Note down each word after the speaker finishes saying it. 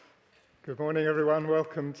Good morning, everyone.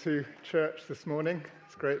 Welcome to church this morning.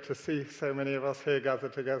 It's great to see so many of us here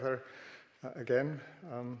gathered together again.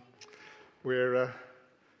 We're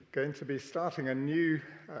going to be starting a new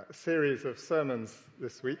series of sermons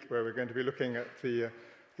this week where we're going to be looking at the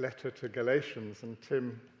letter to Galatians, and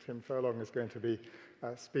Tim Furlong is going to be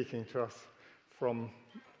speaking to us from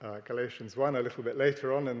Galatians 1 a little bit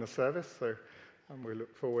later on in the service, so we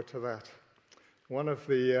look forward to that. One of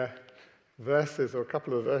the verses, or a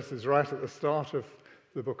couple of verses right at the start of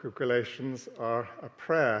the book of Galatians, are a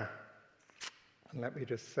prayer. And let me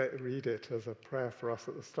just read it as a prayer for us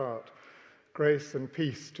at the start. Grace and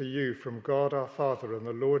peace to you from God our Father and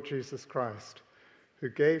the Lord Jesus Christ, who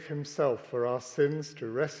gave himself for our sins to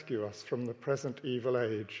rescue us from the present evil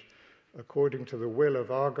age, according to the will of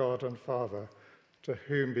our God and Father, to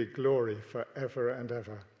whom be glory forever and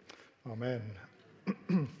ever. Amen.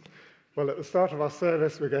 Well, at the start of our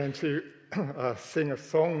service, we're going to sing a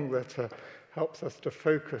song that helps us to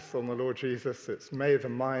focus on the Lord Jesus. It's May the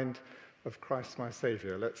Mind of Christ my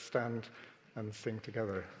Saviour. Let's stand and sing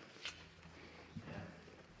together.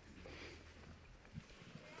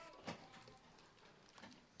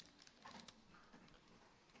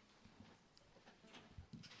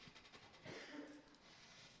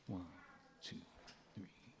 One, two, three,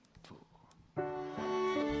 four.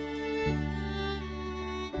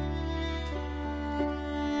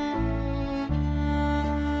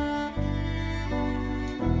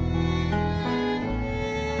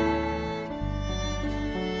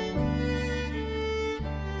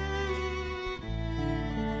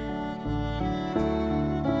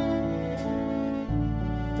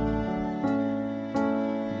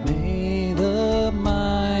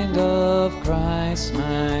 Christ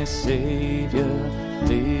my Savior,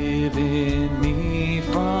 live in me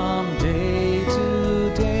from day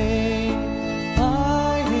to day.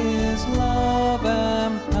 By his love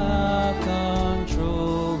and power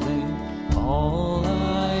controlling all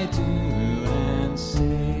I do and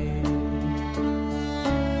say.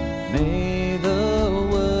 May the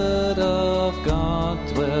word of God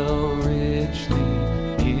dwell richly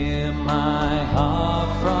in my heart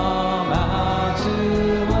from hour to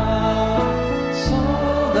hour.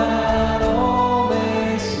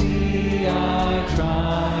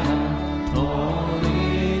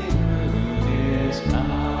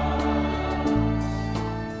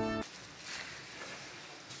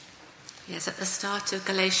 At the start of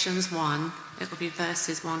Galatians 1, it will be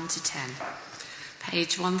verses 1 to 10,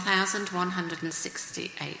 page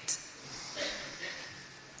 1168.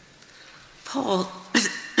 Paul,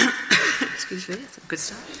 excuse me, that's a good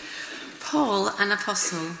start. Paul, an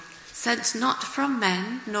apostle, sent not from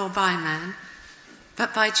men nor by man,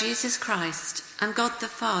 but by Jesus Christ and God the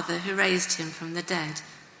Father who raised him from the dead,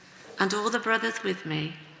 and all the brothers with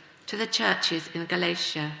me, to the churches in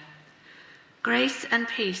Galatia. Grace and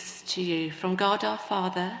peace to you from God our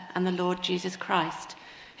Father and the Lord Jesus Christ,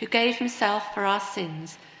 who gave himself for our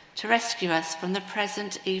sins to rescue us from the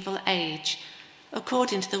present evil age,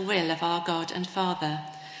 according to the will of our God and Father,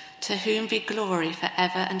 to whom be glory for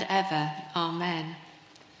ever and ever. Amen.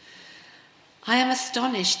 I am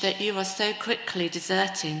astonished that you are so quickly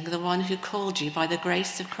deserting the one who called you by the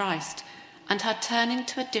grace of Christ and are turning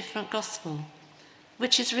to a different gospel,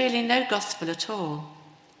 which is really no gospel at all.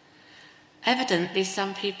 Evidently,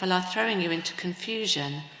 some people are throwing you into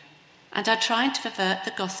confusion and are trying to pervert the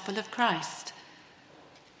gospel of Christ.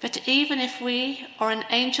 But even if we or an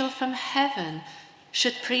angel from heaven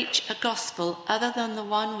should preach a gospel other than the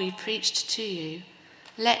one we preached to you,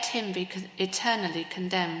 let him be eternally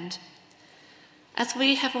condemned. As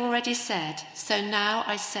we have already said, so now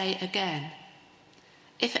I say again,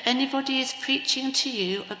 if anybody is preaching to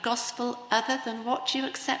you a gospel other than what you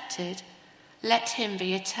accepted, let him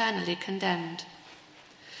be eternally condemned.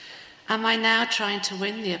 Am I now trying to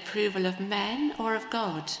win the approval of men or of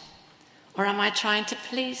God? Or am I trying to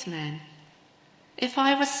please men? If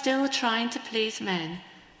I was still trying to please men,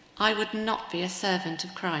 I would not be a servant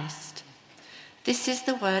of Christ. This is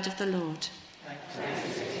the word of the Lord.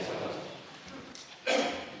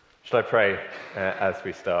 Shall I pray as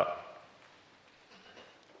we start?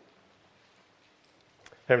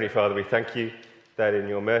 Heavenly Father, we thank you that in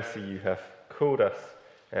your mercy you have called us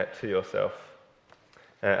to yourself.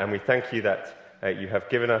 And we thank you that you have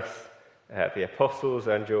given us the apostles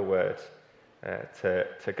and your word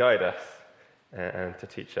to guide us and to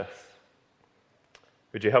teach us.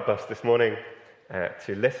 Would you help us this morning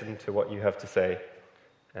to listen to what you have to say,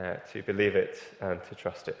 to believe it and to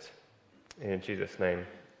trust it. In Jesus' name,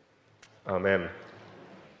 amen.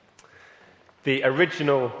 The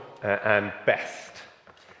original and best.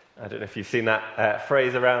 I don't know if you've seen that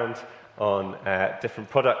phrase around on different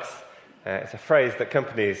products It's a phrase that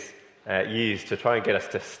companies use to try and get us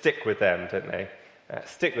to stick with them, don't they?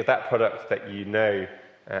 Stick with that product that you know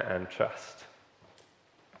and trust.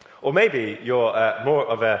 Or maybe you're more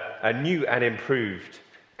of a new and improved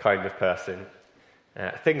kind of person.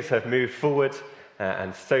 Things have moved forward,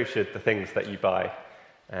 and so should the things that you buy.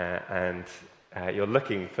 And you're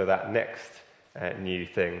looking for that next new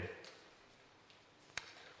thing.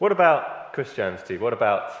 What about Christianity? What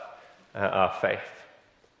about our faith?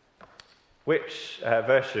 Which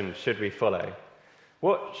version should we follow?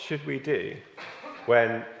 What should we do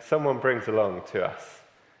when someone brings along to us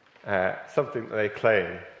something that they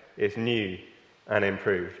claim is new and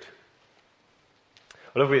improved?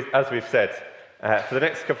 Well, as we've said, for the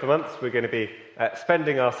next couple of months, we're going to be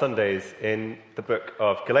spending our Sundays in the book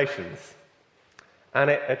of Galatians. And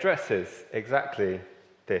it addresses exactly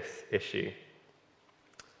this issue.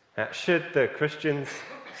 Should the Christians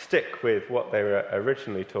stick with what they were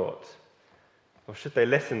originally taught? Or should they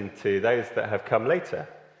listen to those that have come later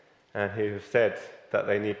and who have said that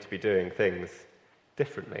they need to be doing things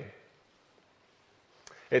differently?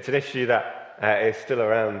 It's an issue that is still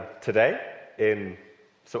around today in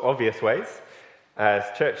some obvious ways, as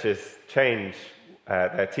churches change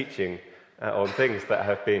their teaching on things that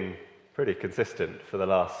have been pretty consistent for the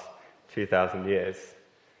last 2,000 years.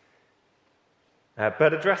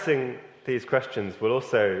 But addressing these questions will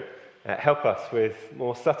also help us with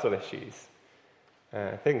more subtle issues,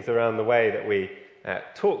 things around the way that we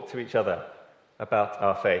talk to each other about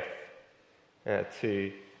our faith,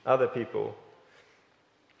 to other people.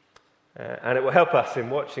 And it will help us in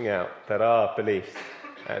watching out that our beliefs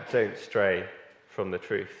don't stray from the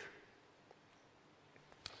truth.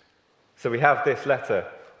 So we have this letter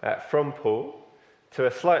from Paul to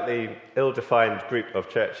a slightly ill-defined group of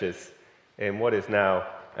churches in what is now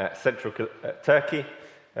central Turkey,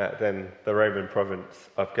 then the Roman province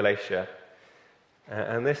of Galatia.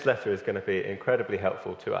 And this letter is going to be incredibly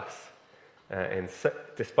helpful to us,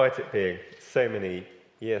 despite it being so many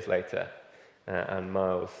years later and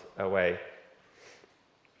miles away.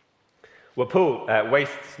 Well, Paul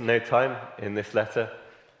wastes no time in this letter.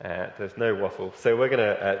 There's no waffle. So we're going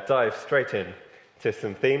to dive straight in to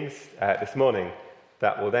some themes this morning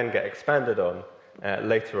that will then get expanded on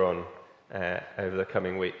later on over the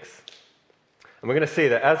coming weeks. And we're going to see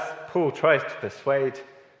that as Paul tries to persuade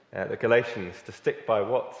the Galatians to stick by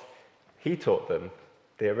what he taught them,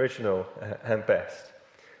 the original and best,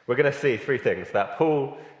 we're going to see three things: that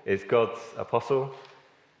Paul is God's apostle,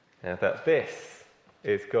 that this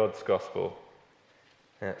is God's gospel.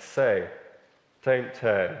 So, don't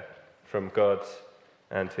turn from God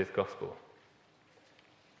and his gospel.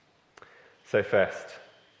 So first,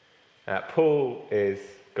 Paul is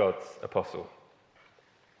God's apostle.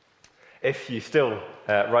 If you still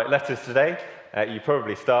write letters today, you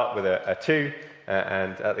probably start with a to,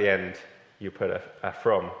 and at the end you put a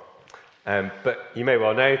from. But you may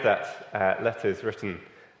well know that letters written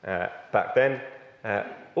back then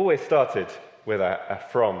always started with a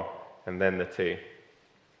from and then the to.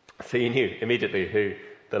 So you knew immediately who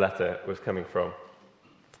the letter was coming from.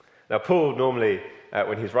 Now, Paul normally,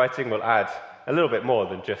 when he's writing, will add a little bit more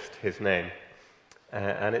than just his name.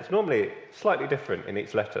 And it's normally slightly different in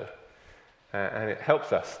each letter. And it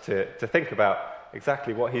helps us to think about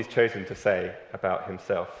exactly what he's chosen to say about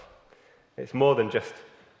himself. It's more than just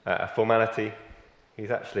a formality.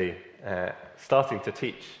 He's actually starting to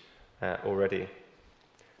teach already.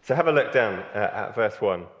 So have a look down at verse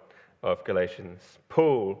 1 of Galatians.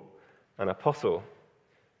 Paul, an apostle,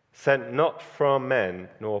 sent not from men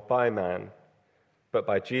nor by man, but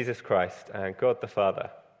by Jesus Christ and God the Father,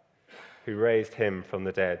 who raised him from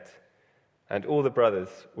the dead, and all the brothers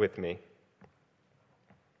with me.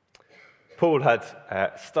 Paul had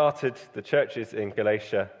started the churches in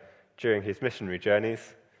Galatia during his missionary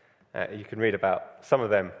journeys. You can read about some of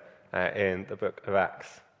them in the book of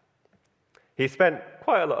Acts. He spent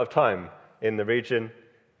quite a lot of time in the region,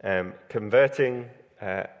 converting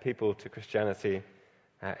people to Christianity,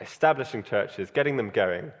 establishing churches, getting them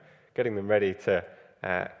going, getting them ready to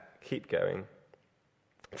keep going,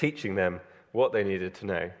 teaching them what they needed to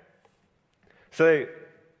know. So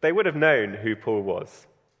they would have known who Paul was.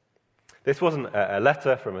 This wasn't a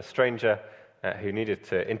letter from a stranger who needed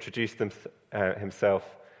to introduce himself,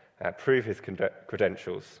 prove his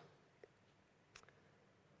credentials.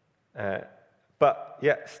 But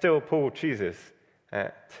yet still Paul chooses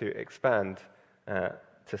to expand,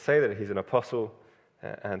 to say that he's an apostle,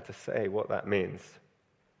 and to say what that means.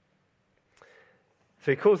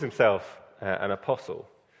 So he calls himself an apostle.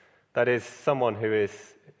 That is, someone who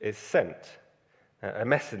is sent, a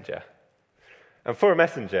messenger. And for a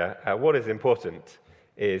messenger, what is important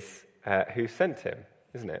is who sent him,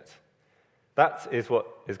 isn't it? That is what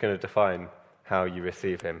is going to define how you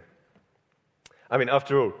receive him. I mean,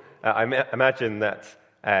 after all, I imagine that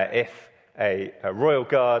if a royal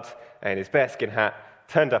guard in his bearskin hat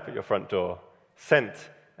turned up at your front door, sent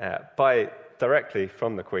directly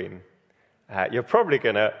from the Queen, you're probably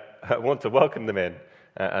going to want to welcome them in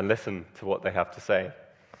and listen to what they have to say.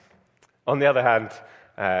 On the other hand,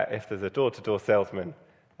 if there's a door-to-door salesman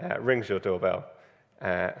rings your doorbell,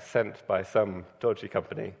 sent by some dodgy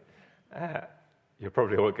company, you're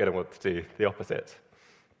probably going to want to do the opposite.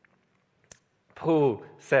 Paul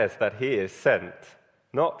says that he is sent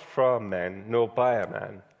not from men nor by a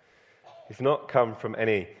man. He's not come from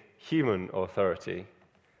any human authority.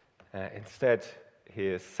 Instead, he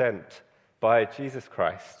is sent by Jesus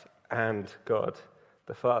Christ and God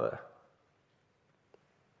the Father.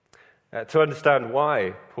 To understand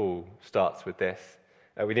why Paul starts with this,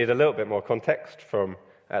 we need a little bit more context from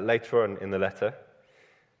later on in the letter.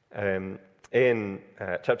 In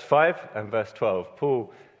chapter 5 and verse 12,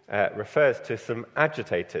 Paul refers to some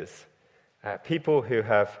agitators, people who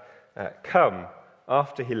have come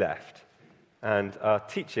after he left and are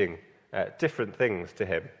teaching different things to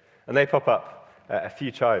him. And they pop up a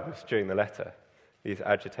few times during the letter, these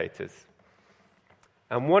agitators.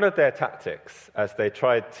 And one of their tactics, as they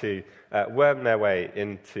tried to worm their way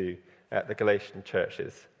into the Galatian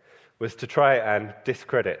churches, was to try and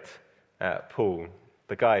discredit Paul,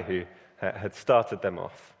 the guy who had started them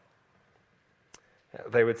off.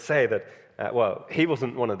 They would say that, he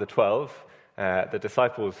wasn't one of the 12, the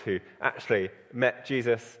disciples who actually met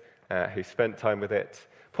Jesus, who spent time with it.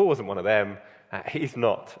 Paul wasn't one of them. He's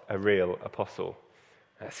not a real apostle.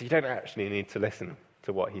 So you don't actually need to listen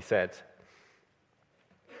to what he said.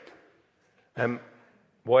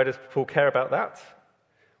 Why does Paul care about that?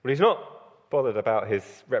 Well, he's not bothered about his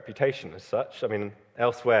reputation as such. I mean,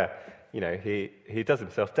 elsewhere, he does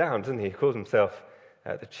himself down, doesn't he? He calls himself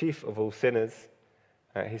the chief of all sinners.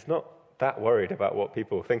 He's not that worried about what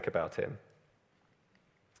people think about him.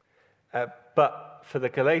 But for the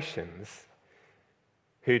Galatians,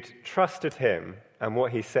 who'd trusted him and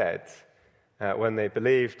what he said when they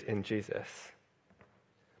believed in Jesus,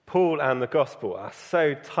 Paul and the gospel are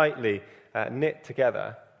so tightly knit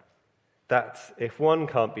together that if one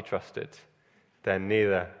can't be trusted, then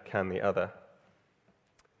neither can the other.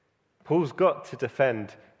 Paul's got to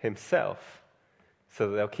defend himself so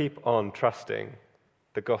that they'll keep on trusting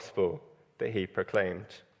the gospel that he proclaimed.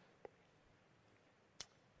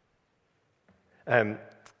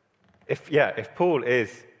 If Paul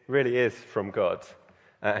really is from God,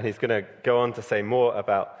 and he's going to go on to say more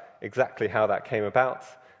about exactly how that came about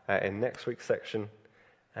in next week's section,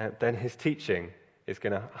 then his teaching is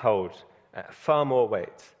going to hold far more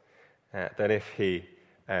weight than if he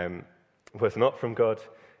was not from God,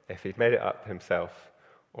 if he'd made it up himself,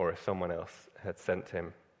 or if someone else had sent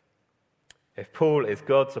him. If Paul is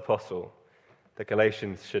God's apostle, the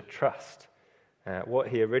Galatians should trust what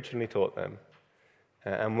he originally taught them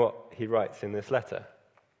and what he writes in this letter.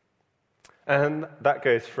 And that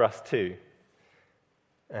goes for us too.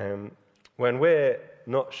 When we're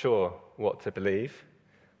not sure what to believe,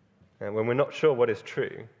 and when we're not sure what is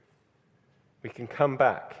true, we can come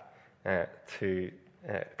back to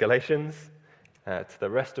Galatians, to the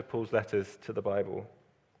rest of Paul's letters, to the Bible.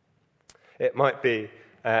 It might be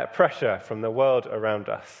pressure from the world around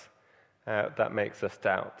us that makes us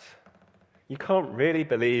doubt. You can't really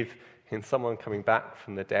believe in someone coming back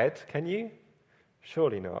from the dead, can you?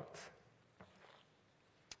 Surely not.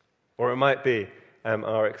 Or it might be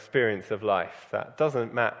our experience of life that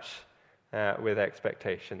doesn't match with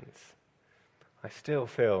expectations. I still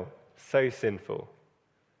feel so sinful,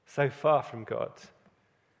 so far from God.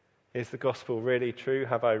 Is the gospel really true?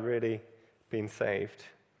 Have I really been saved?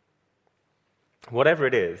 Whatever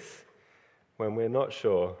it is, when we're not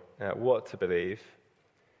sure what to believe,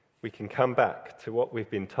 we can come back to what we've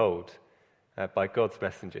been told by God's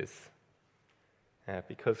messengers,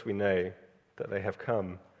 because we know that they have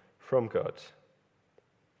come from God.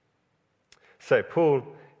 So Paul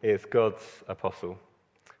is God's apostle.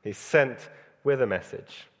 He's sent with a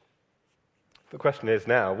message. The question is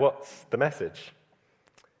now, what's the message?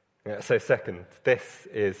 So second, this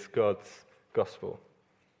is God's gospel.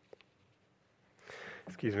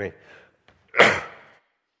 Excuse me.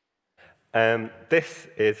 This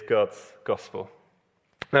is God's gospel.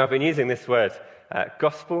 Now, I've been using this word,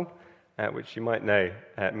 gospel, which you might know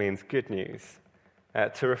means good news,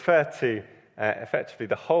 to refer to effectively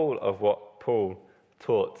the whole of what Paul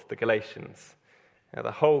taught the Galatians,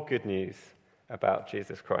 the whole good news about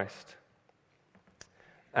Jesus Christ.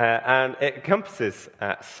 And it encompasses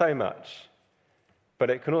so much, but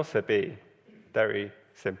it can also be very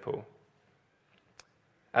simple.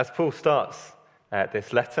 As Paul starts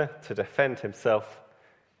this letter to defend himself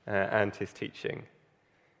and his teaching,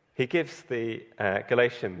 he gives the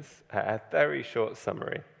Galatians a very short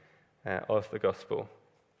summary of the gospel.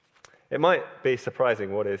 It might be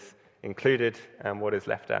surprising what is included and what is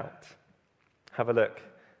left out. Have a look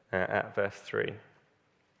at verse 3.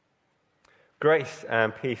 Grace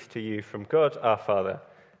and peace to you from God our Father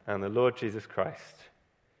and the Lord Jesus Christ,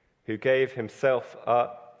 who gave himself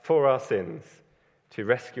for our sins to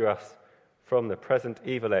rescue us from the present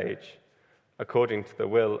evil age, according to the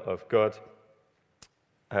will of God,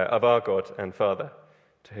 of our God and Father,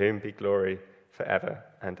 to whom be glory forever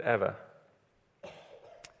and ever.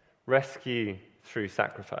 Rescue through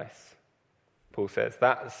sacrifice, Paul says.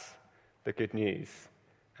 That's the good news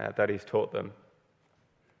that he's taught them.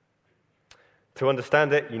 To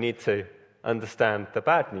understand it, you need to understand the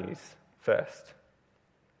bad news first.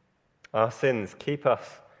 Our sins keep us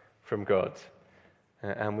from God,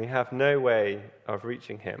 and we have no way of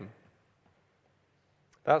reaching him.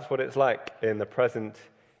 That's what it's like in the present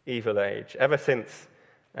evil age. Ever since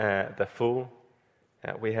the fall,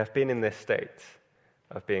 we have been in this state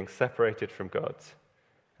of being separated from God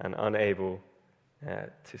and unable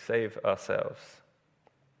to save ourselves.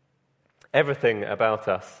 Everything about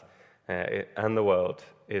us and the world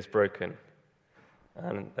is broken,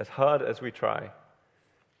 and as hard as we try,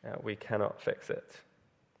 we cannot fix it.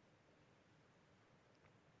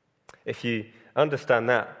 If you understand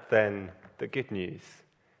that, then the good news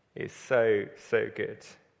is so good,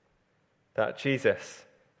 that Jesus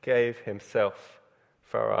gave himself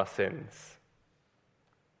for our sins.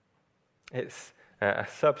 It's a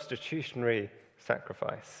substitutionary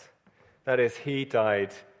sacrifice. That is, he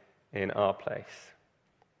died in our place.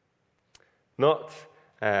 Not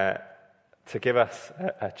to give us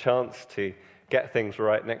a chance to get things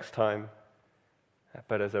right next time,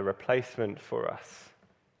 but as a replacement for us.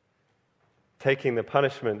 Taking the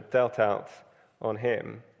punishment dealt out on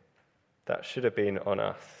him that should have been on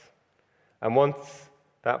us. And once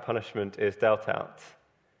that punishment is dealt out,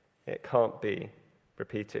 it can't be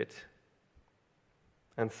repeated.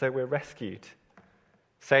 And so we're rescued,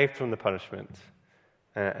 saved from the punishment,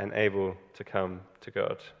 and able to come to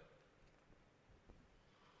God.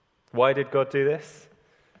 Why did God do this?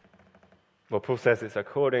 Well, Paul says it's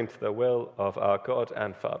according to the will of our God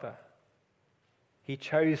and Father. He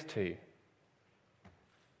chose to.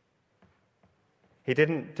 He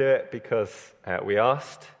didn't do it because we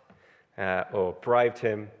asked or bribed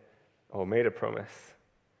him or made a promise.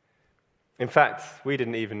 In fact, we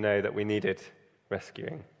didn't even know that we needed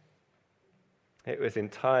rescuing. It was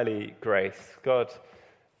entirely grace, God's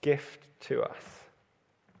gift to us.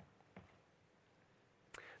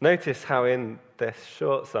 Notice how in this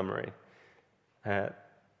short summary,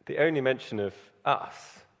 the only mention of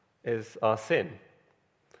us is our sin,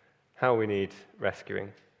 how we need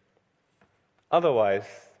rescuing. Otherwise,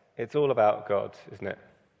 it's all about God, isn't it?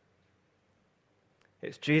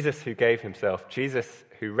 It's Jesus who gave himself, Jesus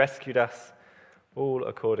who rescued us, all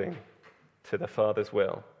according to the Father's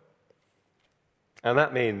will. And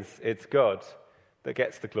that means it's God that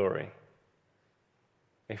gets the glory.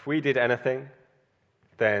 If we did anything,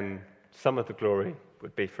 then some of the glory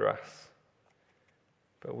would be for us.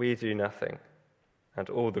 But we do nothing, and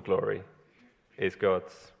all the glory is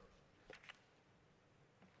God's.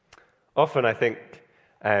 Often, I think,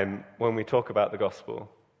 when we talk about the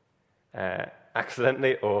gospel,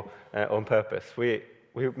 accidentally or on purpose, we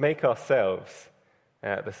make ourselves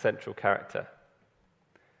the central character.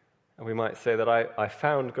 And we might say that I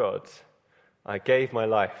found God, I gave my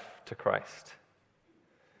life to Christ.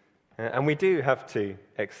 And we do have to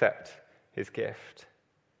accept his gift.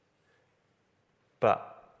 But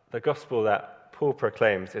the gospel that Paul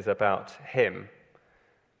proclaims is about him,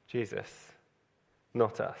 Jesus,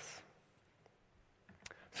 not us.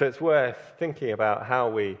 So it's worth thinking about how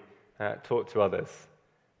we talk to others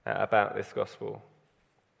about this gospel.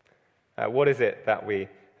 What is it that we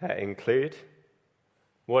include?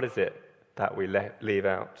 What is it that we leave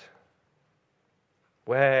out?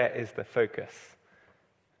 Where is the focus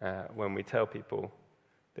when we tell people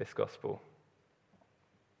this gospel?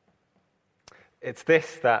 It's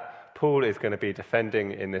this that Paul is going to be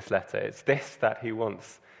defending in this letter. It's this that he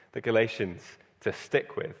wants the Galatians to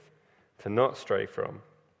stick with, to not stray from.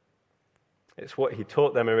 It's what he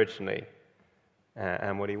taught them originally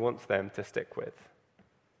and what he wants them to stick with.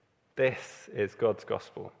 This is God's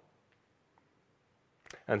gospel.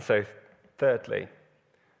 And so, thirdly,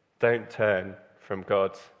 don't turn from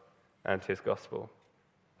God and his gospel.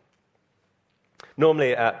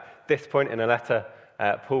 Normally, at this point in a letter,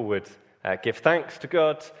 Paul would give thanks to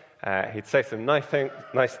God. He'd say some nice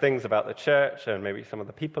things about the church and maybe some of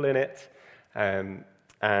the people in it.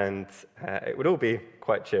 And it would all be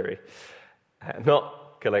quite cheery.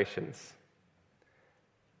 Not Galatians.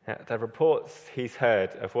 The reports he's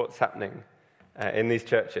heard of what's happening in these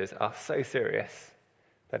churches are so serious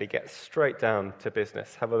that he gets straight down to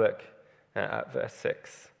business. Have a look at verse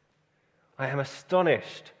 6. I am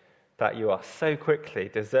astonished that you are so quickly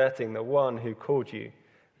deserting the one who called you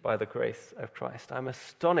by the grace of Christ. I'm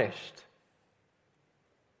astonished.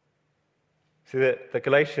 See, the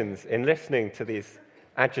Galatians, in listening to these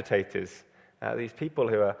agitators, these people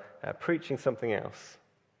who are preaching something else,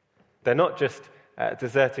 they're not just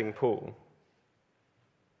deserting Paul.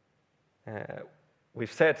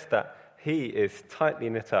 We've said that he is tightly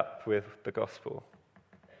knit up with the gospel.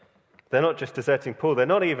 They're not just deserting Paul, they're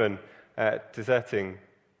not even deserting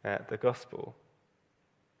the gospel.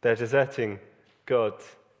 They're deserting God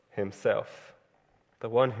himself, the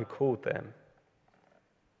one who called them.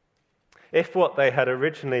 If what they had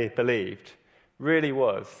originally believed really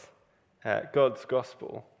was God's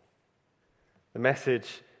gospel, the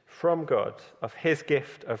message from God of his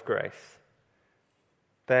gift of grace,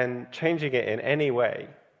 then changing it in any way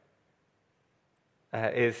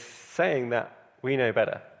is saying that we know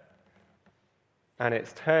better. And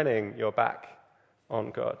it's turning your back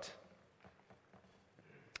on God.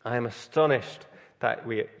 I am astonished that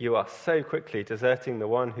you are so quickly deserting the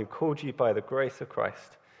one who called you by the grace of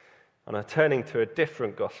Christ and are turning to a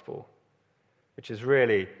different gospel, which is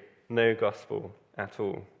really no gospel at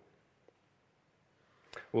all.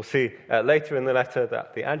 We'll see later in the letter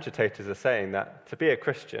that the agitators are saying that to be a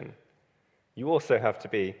Christian, you also have to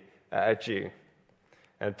be a Jew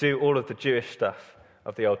and do all of the Jewish stuff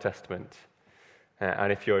of the Old Testament.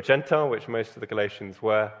 And if you're a Gentile, which most of the Galatians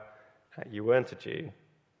were, you weren't a Jew.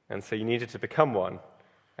 And so you needed to become one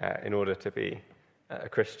in order to be a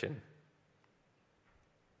Christian.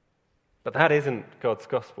 But that isn't God's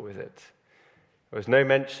gospel, is it? There was no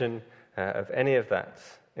mention of any of that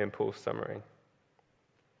in Paul's summary.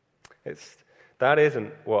 That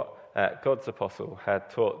isn't what God's apostle had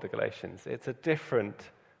taught the Galatians. It's a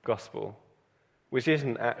different gospel, which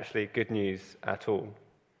isn't actually good news at all.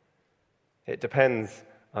 It depends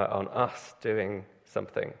on us doing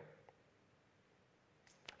something.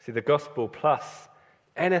 See, the gospel plus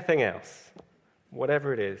anything else,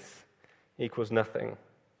 whatever it is, equals nothing.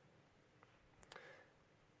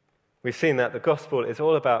 We've seen that the gospel is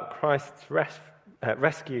all about Christ's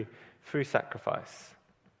rescue through sacrifice.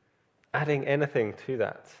 Adding anything to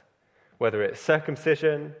that, whether it's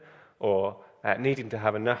circumcision or needing to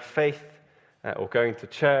have enough faith or going to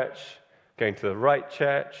church, going to the right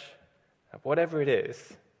church, whatever it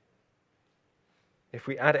is, if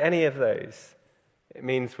we add any of those, it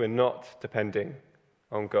means we're not depending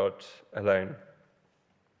on God alone.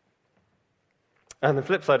 And the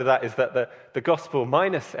flip side of that is that the gospel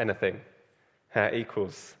minus anything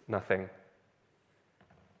equals nothing.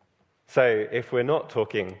 So if we're not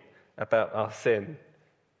talking about our sin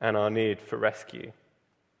and our need for rescue,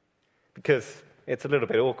 because it's a little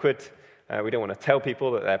bit awkward, we don't want to tell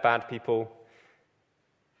people that they're bad people,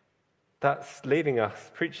 that's leaving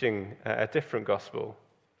us preaching a different gospel,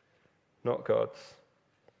 not God's.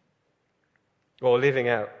 Or living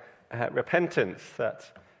out repentance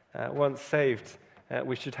that once saved,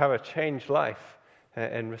 we should have a changed life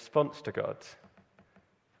in response to God.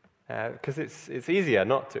 Because it's easier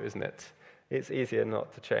not to, isn't it? It's easier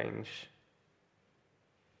not to change.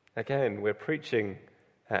 Again, we're preaching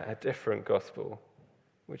a different gospel,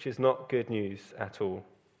 which is not good news at all.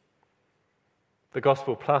 The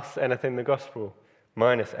gospel plus anything, the gospel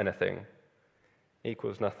minus anything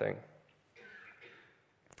equals nothing.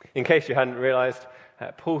 In case you hadn't realized,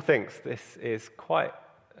 Paul thinks this is quite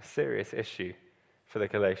a serious issue for the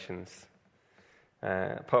Galatians.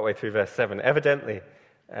 Partway through verse 7, evidently,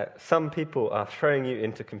 some people are throwing you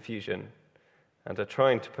into confusion and are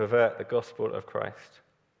trying to pervert the gospel of Christ.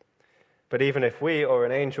 But even if we or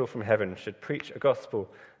an angel from heaven should preach a gospel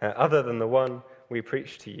other than the one we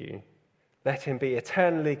preach to you, let him be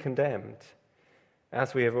eternally condemned.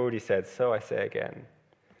 As we have already said, so I say again.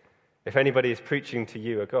 If anybody is preaching to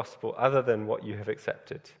you a gospel other than what you have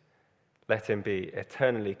accepted, let him be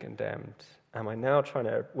eternally condemned. Am I now trying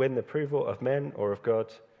to win the approval of men or of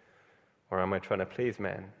God, or am I trying to please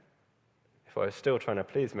men? If I was still trying to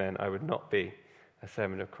please men, I would not be a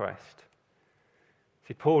servant of Christ.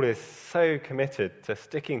 See, Paul is so committed to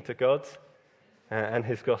sticking to God and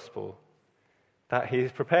his gospel that he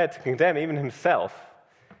is prepared to condemn even himself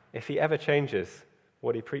if he ever changes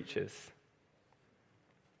what he preaches.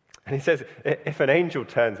 And he says, if an angel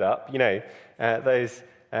turns up, those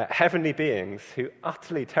heavenly beings who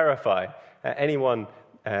utterly terrify anyone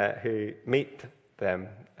who meet them.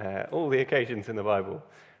 All the occasions in the Bible,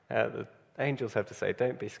 the angels have to say,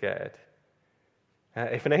 don't be scared.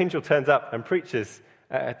 If an angel turns up and preaches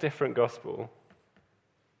a different gospel,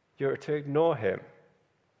 you're to ignore him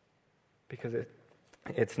because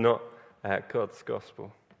it's not God's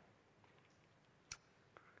gospel.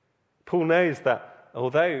 Paul knows that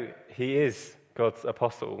although he is God's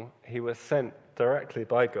apostle, he was sent directly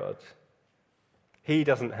by God. He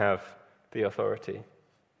doesn't have the authority.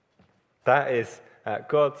 That is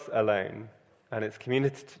God's alone, and it's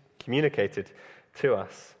communicated to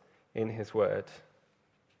us in his word.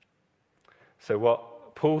 So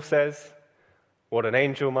what Paul says, what an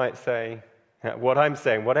angel might say, what I'm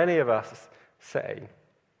saying, what any of us say,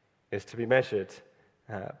 is to be measured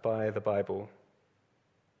by the Bible.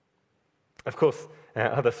 Of course,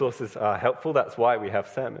 other sources are helpful. That's why we have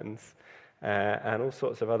sermons and all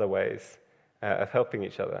sorts of other ways of helping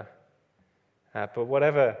each other. But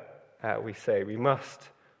whatever we say, we must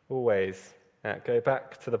always go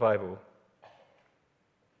back to the Bible.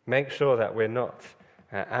 Make sure that we're not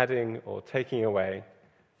adding or taking away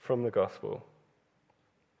from the gospel,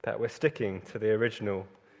 that we're sticking to the original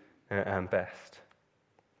and best.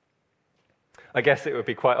 I guess it would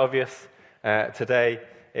be quite obvious today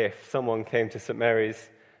if someone came to St. Mary's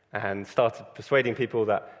and started persuading people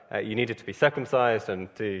that you needed to be circumcised and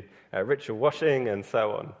do ritual washing and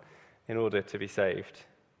so on in order to be saved.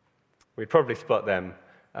 We'd probably spot them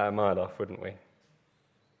a mile off, wouldn't we?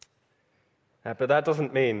 But that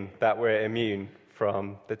doesn't mean that we're immune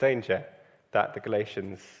from the danger that the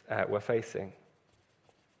Galatians were facing.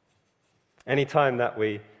 Any time that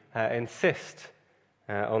we insist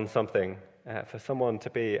on something for someone to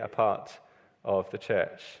be a part of the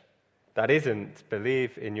church that isn't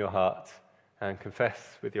believe in your heart and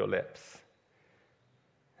confess with your lips,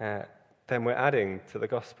 then we're adding to the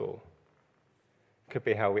gospel. It could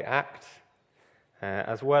be how we act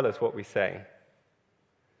as well as what we say.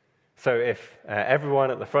 So if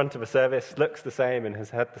everyone at the front of a service looks the same and has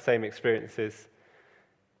had the same experiences,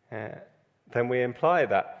 then we imply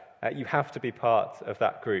that you have to be part of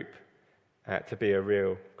that group to be a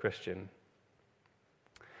real Christian.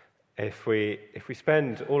 If we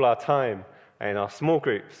spend all our time in our small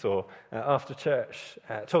groups or after church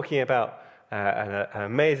talking about an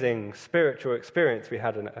amazing spiritual experience we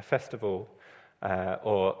had in a festival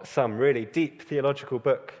or some really deep theological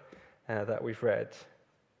book that we've read,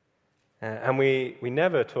 and we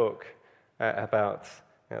never talk about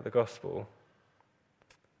the gospel,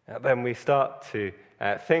 then we start to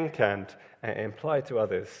think and imply to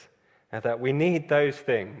others that we need those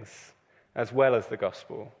things as well as the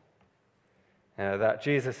gospel. That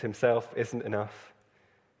Jesus himself isn't enough,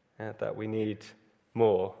 that we need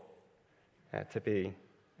more to be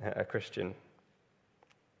a Christian.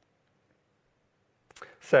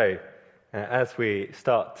 So, as we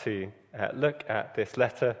start to look at this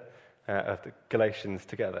letter of the Galatians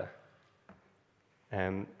together,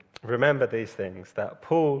 remember these things, that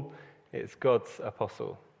Paul is God's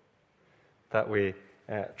apostle, that we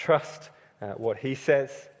trust what he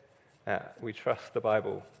says, we trust the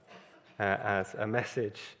Bible as a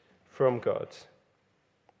message from God.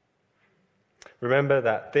 Remember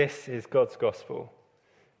that this is God's gospel,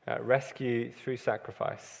 rescue through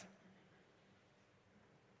sacrifice.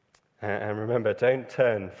 And remember, don't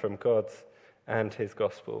turn from God and his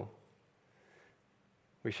gospel.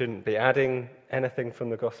 We shouldn't be adding anything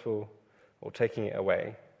from the gospel or taking it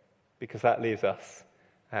away, because that leaves us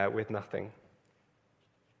with nothing.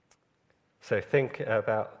 So think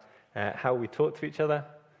about how we talk to each other.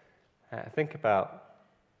 Think about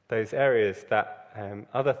those areas that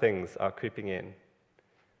other things are creeping in,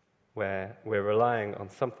 where we're relying on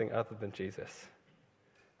something other than Jesus,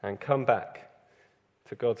 and come back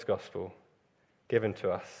to God's gospel given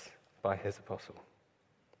to us by his apostle.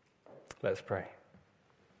 Let's pray.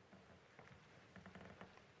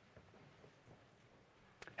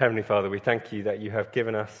 Heavenly Father, we thank you that you have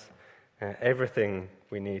given us everything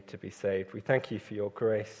we need to be saved. We thank you for your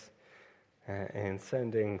grace in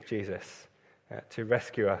sending Jesus to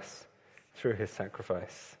rescue us through his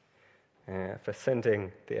sacrifice, for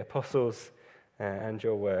sending the apostles and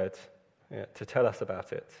your word to tell us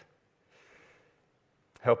about it.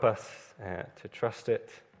 Help us to trust it.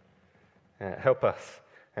 Help us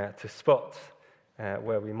to spot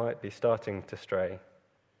where we might be starting to stray.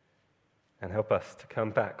 And help us to come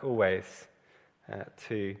back always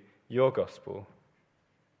to your gospel,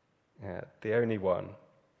 the only one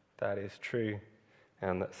that is true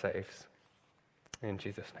and that saves. In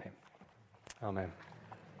Jesus' name, amen.